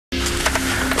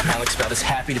looks about as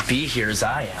happy to be here as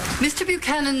I am. Mr.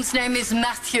 Buchanan's name is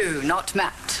Matthew, not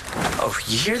Matt. Oh,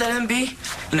 you hear that,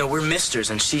 MB? You know, we're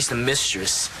misters and she's the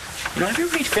mistress. You know, have you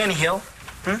ever read Fanny Hill?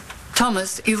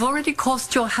 Thomas, you've already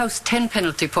cost your house 10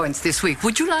 penalty points this week.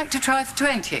 Would you like to try for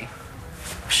 20?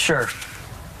 Sure.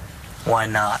 Why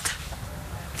not?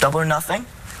 Double or nothing?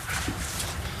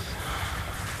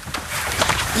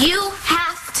 You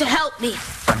have to help me.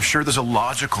 I'm sure there's a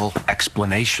logical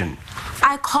explanation.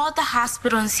 I called the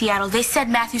hospital in Seattle. They said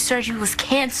Matthew's surgery was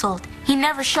canceled. He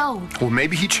never showed. Well,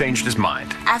 maybe he changed his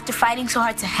mind. After fighting so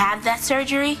hard to have that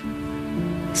surgery,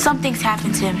 something's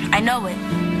happened to him. I know it.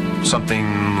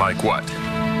 Something like what?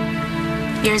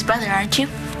 You're his brother, aren't you?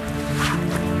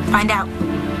 Find out.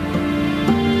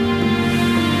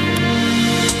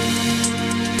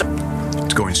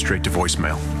 It's going straight to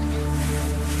voicemail.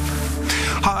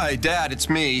 Hi, Dad, it's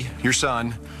me, your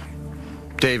son,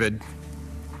 David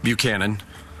Buchanan.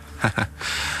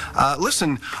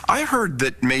 Listen, I heard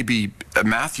that maybe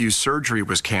Matthew's surgery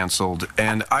was canceled,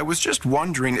 and I was just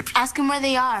wondering if... Ask him where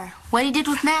they are, what he did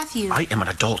with Matthew. I am an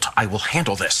adult. I will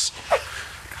handle this.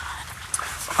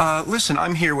 Listen,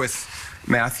 I'm here with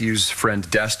Matthew's friend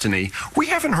Destiny. We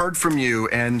haven't heard from you,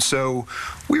 and so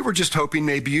we were just hoping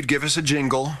maybe you'd give us a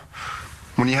jingle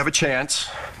when you have a chance.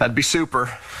 That'd be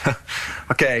super.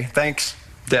 Okay, thanks,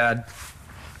 Dad.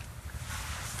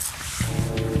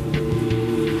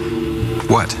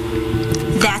 What?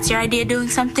 That's your idea of doing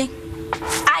something?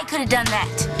 I could have done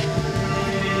that.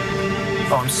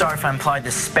 Oh, I'm sorry if I implied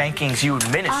the spankings you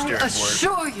administered I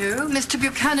assure you, Mr.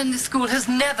 Buchanan, this school has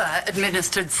never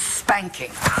administered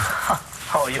spanking.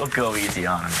 Oh, you'll go easy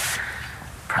on him.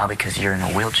 Probably because you're in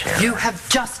a wheelchair. You have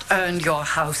just earned your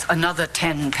house another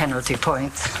 10 penalty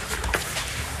points.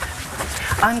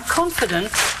 I'm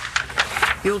confident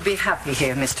you'll be happy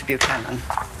here, Mr. Buchanan.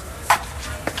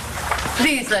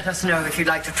 Please let us know if you'd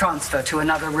like to transfer to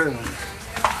another room.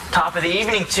 Top of the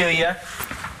evening to you.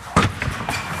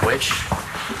 Which?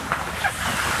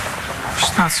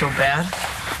 She's not so bad.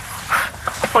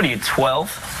 What are you,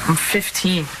 12? I'm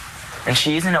 15. And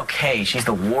she isn't okay. She's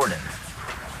the warden.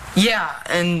 Yeah,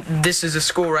 and this is a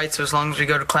school, right? So as long as we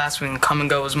go to class, we can come and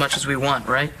go as much as we want,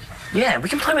 right? Yeah, we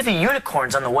can play with the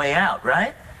unicorns on the way out,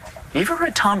 right? You ever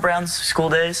read Tom Brown's School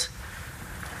Days?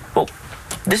 Well,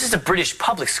 this is a British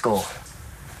public school,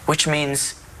 which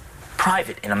means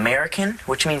private and American,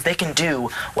 which means they can do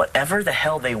whatever the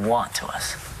hell they want to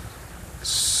us.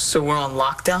 So we're on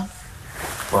lockdown?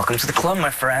 Welcome to the club, my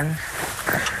friend.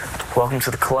 Welcome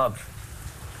to the club.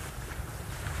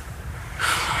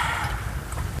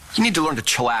 You need to learn to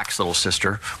chillax, little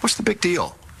sister. What's the big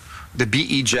deal? The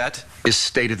BE jet is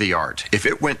state-of-the-art. If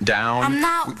it went down... I'm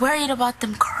not worried about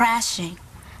them crashing.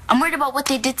 I'm worried about what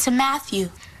they did to Matthew.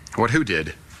 Who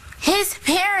did? His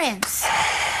parents.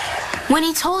 When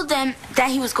he told them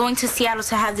that he was going to Seattle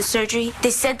to have the surgery, they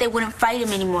said they wouldn't fight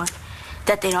him anymore.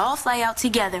 That they'd all fly out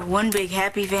together, one big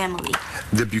happy family.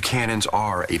 The Buchanans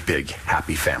are a big,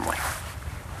 happy family.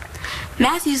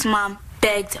 Matthew's mom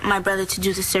begged my brother to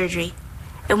do the surgery.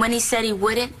 And when he said he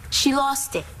wouldn't, she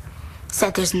lost it.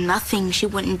 Said there's nothing she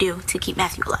wouldn't do to keep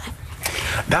Matthew alive.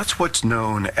 That's what's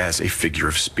known as a figure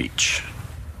of speech.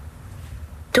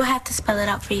 Do I have to spell it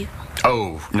out for you?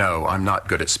 Oh, no, I'm not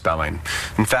good at spelling.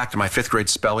 In fact, in my 5th grade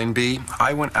spelling bee,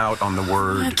 I went out on the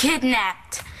word...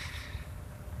 Kidnapped.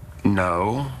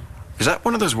 No. Is that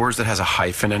one of those words that has a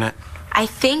hyphen in it? I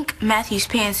think Matthew's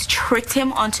parents tricked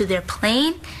him onto their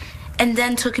plane and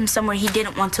then took him somewhere he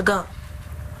didn't want to go.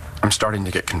 I'm starting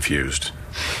to get confused.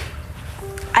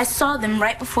 I saw them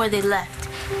right before they left.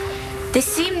 They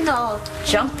seemed all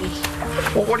jumpy.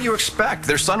 Well, what do you expect?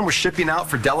 Their son was shipping out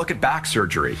for delicate back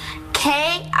surgery.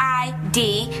 Kidnapped.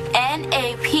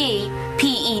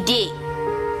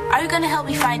 Are you going to help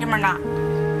me find him or not?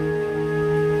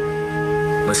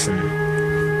 Listen,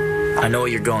 I know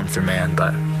what you're going through, man,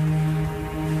 but...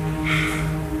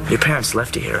 Your parents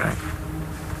left you here, right?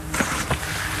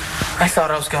 I thought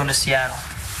I was going to Seattle.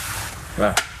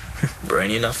 Well,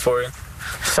 brainy enough for you?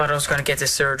 I thought I was going to get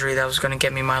this surgery that was going to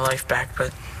get me my life back,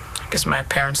 but I guess my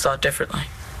parents thought differently.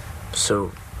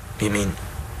 So, you mean...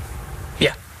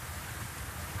 Yeah.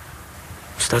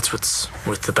 So that's what's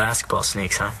with the basketball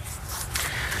sneaks, huh?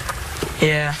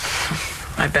 Yeah.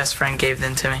 My best friend gave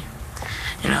them to me.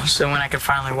 You know, so when I can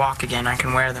finally walk again, I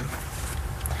can wear them.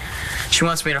 She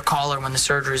wants me to call her when the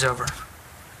surgery's over.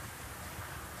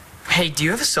 Hey, do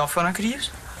you have a cell phone I could use?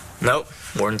 Nope,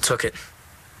 Warden took it.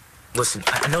 Listen,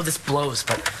 I know this blows,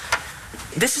 but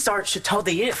this is our Chateau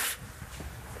d'If.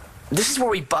 This is where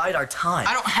we bide our time.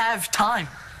 I don't have time.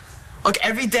 Look,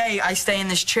 every day I stay in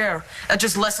this chair, that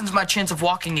just lessens my chance of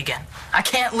walking again. I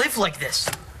can't live like this.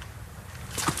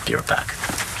 Be right back.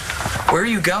 Where are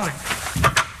you going?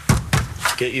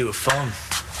 Get you a phone.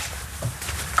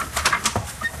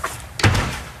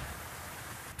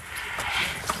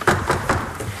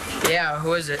 Yeah,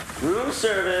 who is it? Room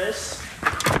service.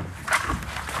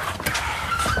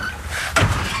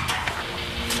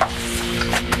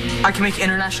 I can make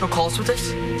international calls with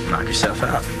this? Knock yourself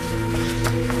out.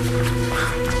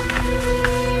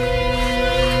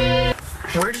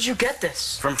 Where did you get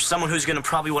this? From someone who's gonna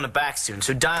probably want it back soon.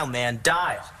 So dial, man,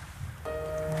 dial.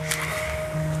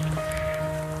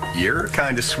 You're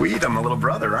kind of sweet. I'm a little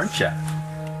brother, aren't you?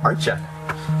 Aren't you?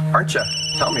 Aren't you?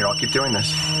 Tell me or I'll keep doing this.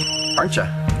 Aren't you?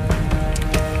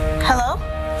 Hello?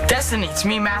 Destiny, it's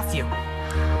me, Matthew.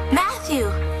 Matthew!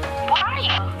 Where are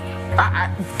you?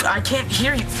 I can't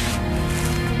hear you.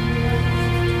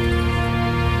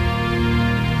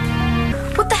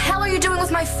 What the hell are you doing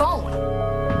with my phone?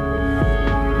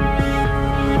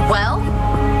 Well?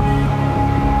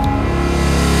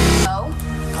 Oh?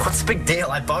 What's the big deal?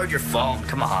 I borrowed your phone.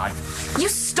 Come on. You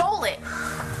stole it!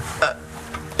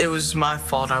 It was my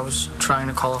fault. I was trying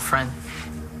to call a friend.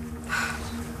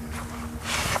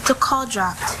 The call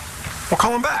dropped. Well,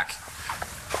 call him back.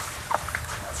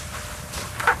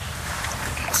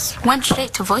 Went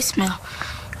straight to voicemail.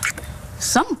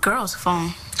 Some girl's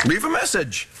phone. Leave a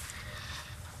message.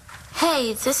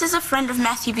 Hey, this is a friend of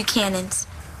Matthew Buchanan's.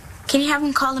 Can you have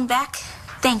him call him back?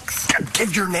 Thanks.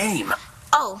 Give your name.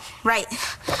 Oh, right.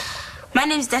 My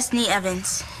name's Destiny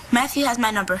Evans. Matthew has my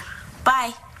number.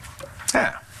 Bye.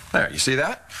 Yeah, there, you see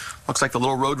that? Looks like the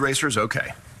little road racer's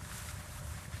okay.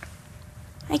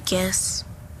 I guess.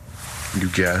 You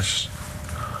guess?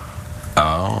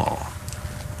 Oh,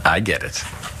 I get it.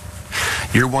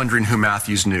 You're wondering who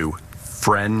Matthew's new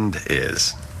friend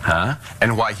is, huh?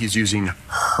 And why he's using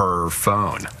her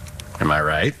phone. Am I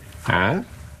right? Huh?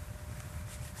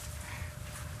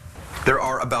 There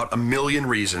are about 1 million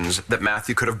reasons that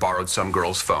Matthew could have borrowed some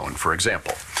girl's phone. For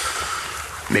example,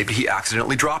 maybe he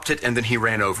accidentally dropped it and then he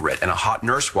ran over it and a hot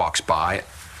nurse walks by.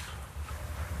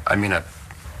 I mean, a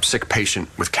sick patient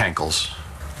with cankles.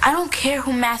 I don't care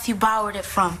who Matthew borrowed it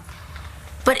from.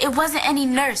 But it wasn't any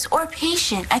nurse or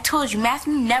patient. I told you,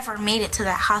 Matthew never made it to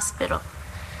that hospital.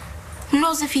 Who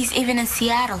knows if he's even in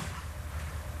Seattle?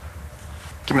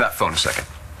 Give me that phone a second.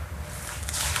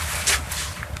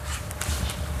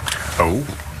 Oh,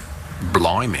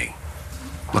 blimey.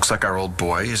 Looks like our old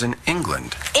boy is in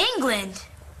England. England?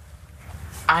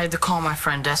 I had to call my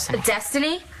friend Destiny.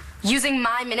 Destiny? Using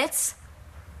my minutes?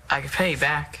 I could pay you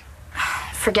back.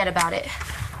 Forget about it.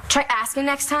 Try asking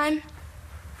next time.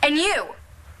 And you!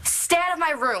 Stay out of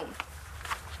my room.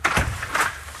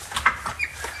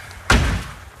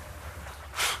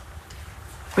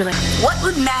 Really? What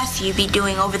would Matthew be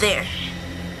doing over there?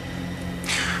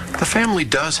 The family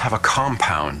does have a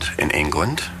compound in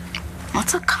England.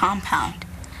 What's a compound?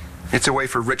 It's a way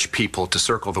for rich people to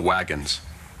circle the wagons.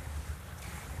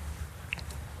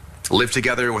 Live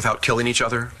together without killing each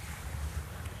other.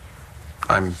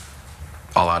 I'm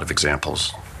all out of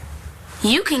examples.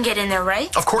 You can get in there,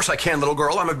 right? Of course I can, little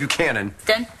girl. I'm a Buchanan.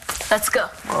 Then, let's go.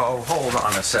 Oh, hold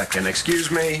on a second. Excuse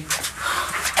me.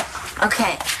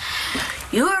 Okay.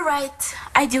 You were right.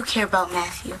 I do care about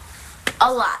Matthew.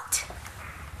 A lot.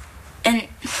 And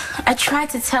I tried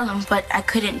to tell him, but I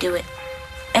couldn't do it.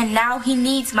 And now he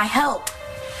needs my help.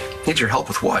 Need your help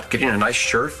with what? Getting a nice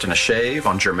shirt and a shave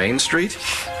on Germain Street?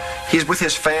 He's with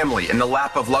his family in the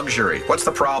lap of luxury. What's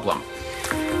the problem?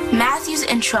 Matthew's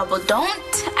in trouble.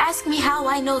 Don't ask me how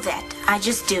I know that. I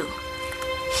just do.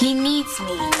 He needs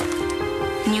me.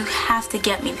 And you have to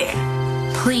get me there.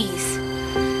 Please.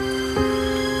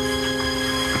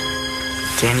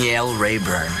 Danielle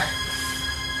Rayburn.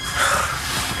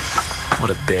 What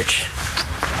a bitch.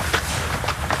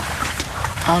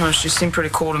 I don't know, she seemed pretty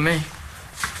cool to me.